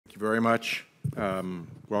very much.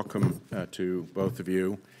 Welcome to both of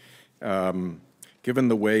you. Given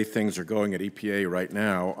the way things are going at EPA right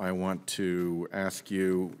now, I want to ask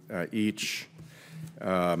you each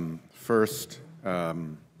first,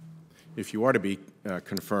 if you are to be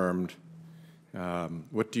confirmed,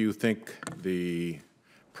 what do you think the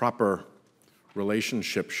proper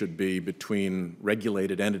relationship should be between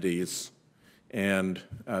regulated entities and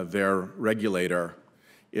their regulator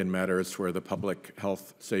in matters where the public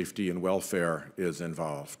health, safety, and welfare is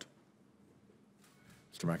involved?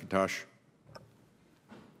 Mr. McIntosh?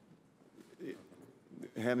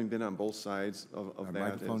 Having been on both sides of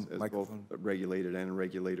that, as both regulated and a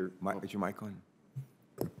regulator. Is your mic on?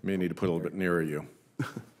 You may need to put a little bit nearer you.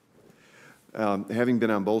 Having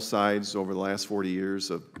been on both sides over the last 40 years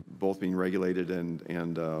of both being regulated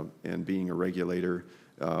and being a regulator,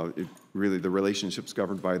 really the relationship's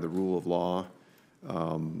governed by the rule of law.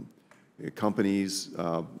 Companies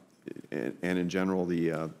and in general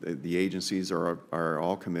the agencies are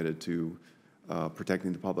all committed to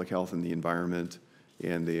protecting the public health and the environment,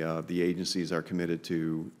 and the agencies are committed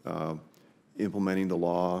to implementing the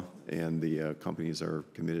law, and the companies are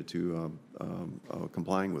committed to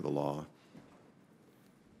complying with the law.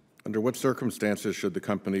 Under what circumstances should the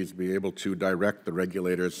companies be able to direct the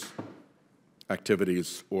regulators'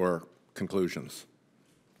 activities or conclusions?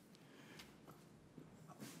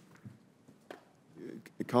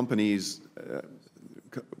 Companies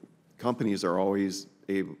are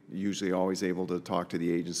usually always able to talk to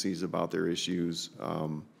the agencies about their issues,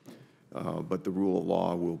 but the rule of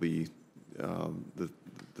law will be the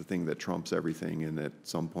thing that trumps everything, and at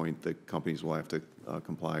some point the companies will have to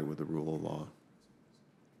comply with the rule of law.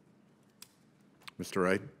 Mr.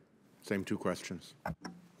 Wright, same two questions.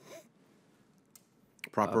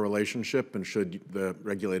 Proper relationship, and should the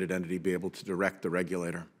regulated entity be able to direct the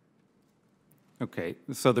regulator? Okay,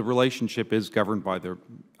 so the relationship is governed by the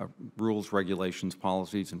rules, regulations,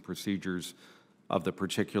 policies, and procedures of the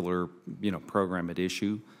particular, program at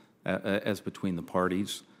issue as between the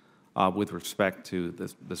parties. With respect to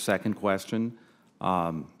the second question,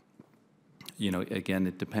 again,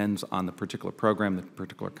 it depends on the particular program, the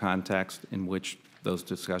particular context in which those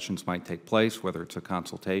discussions might take place, whether it's a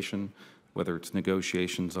consultation, whether it's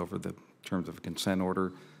negotiations over the terms of a consent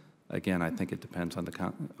order. Again, I think it depends on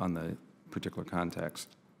the particular context.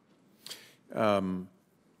 I'd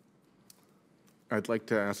like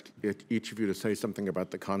to ask each of you to say something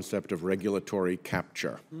about the concept of regulatory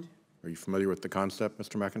capture. Are you familiar with the concept,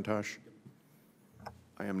 Mr. McIntosh?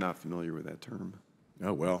 I am not familiar with that term.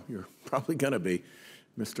 Oh, well, you're probably going to be.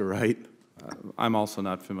 Mr. Wright? I'm also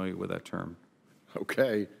not familiar with that term.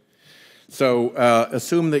 Okay. So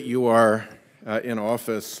assume that you are in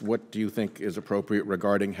office. What do you think is appropriate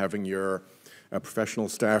regarding having your professional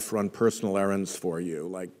staff run personal errands for you,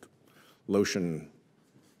 like lotion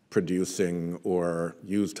producing or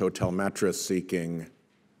used hotel mattress seeking?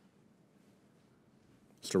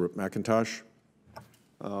 Mr. McIntosh?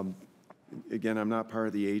 Again, I'm not part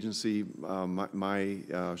of the agency.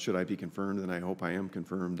 Should I be confirmed, and I hope I am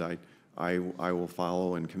confirmed, I will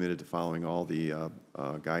follow and committed to following all the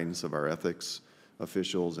guidance of our ethics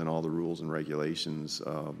officials and all the rules and regulations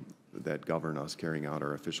that govern us carrying out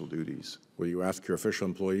our official duties. Will you ask your official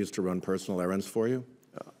employees to run personal errands for you?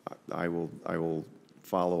 I will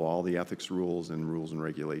follow all the ethics rules and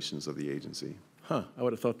regulations of the agency. Huh, I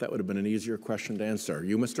would have thought that would have been an easier question to answer.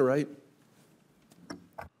 You, Mr. Wright?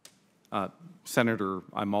 Senator,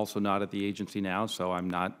 I'm also not at the agency now, so I'm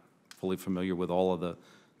not fully familiar with all of the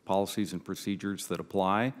policies and procedures that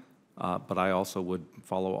apply, but I also would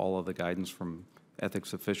follow all of the guidance from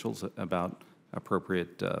ethics officials about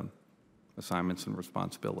appropriate assignments and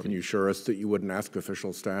responsibilities. Can you assure us that you wouldn't ask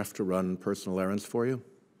official staff to run personal errands for you?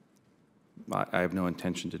 I have no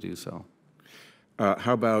intention to do so.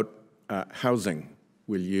 How about housing?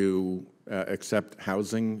 Will you accept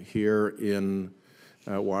housing here in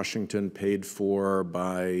Washington paid for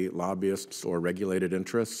by lobbyists or regulated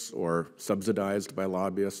interests, or subsidized by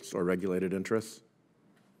lobbyists or regulated interests?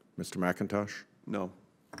 Mr. McIntosh? No.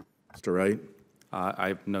 Mr. Wright? I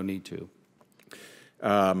have no need to.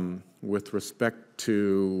 With respect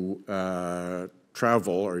to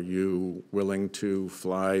travel, are you willing to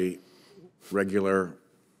fly regular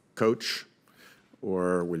coach,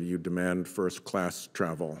 or will you demand first-class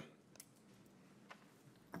travel?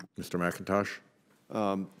 Mr. McIntosh?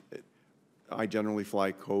 I generally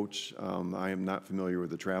fly coach. I am not familiar with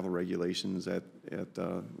the travel regulations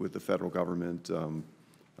with the federal government.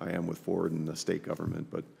 I am with Ford and the state government,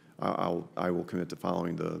 but I will commit to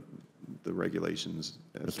following the regulations.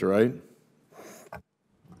 Mr. Wright?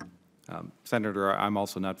 Senator, I'm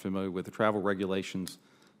also not familiar with the travel regulations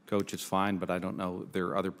coach is fine, but I don't know, there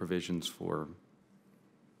are other provisions for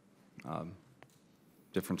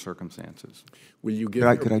different circumstances. Will you give?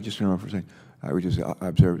 Could I just interrupt for a second? I would just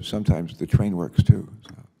observe sometimes the train works too,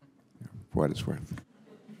 so, for what it's worth.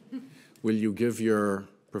 Will you give your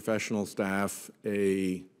professional staff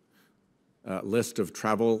a list of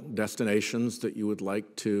travel destinations that you would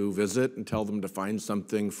like to visit and tell them to find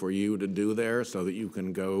something for you to do there so that you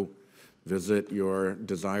can go visit your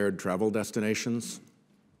desired travel destinations?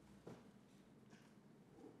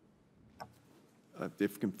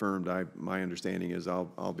 If confirmed, my understanding is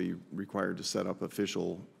I'll be required to set up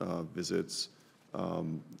official visits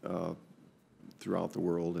throughout the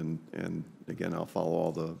world, and again, I'll follow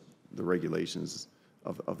all the regulations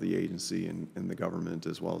of the agency and the government,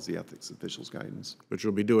 as well as the ethics officials' guidance. But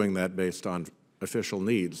you'll be doing that based on official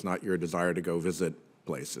needs, not your desire to go visit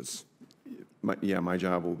places. My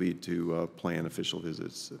job will be to plan official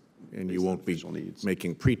visits. And based you on won't be official needs.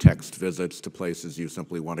 making pretext visits to places you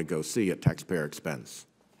simply want to go see at taxpayer expense.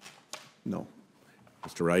 No.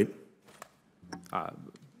 Mr. Wright?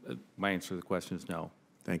 My answer to the question is no.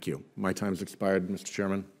 Thank you. My time's expired, Mr.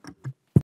 Chairman.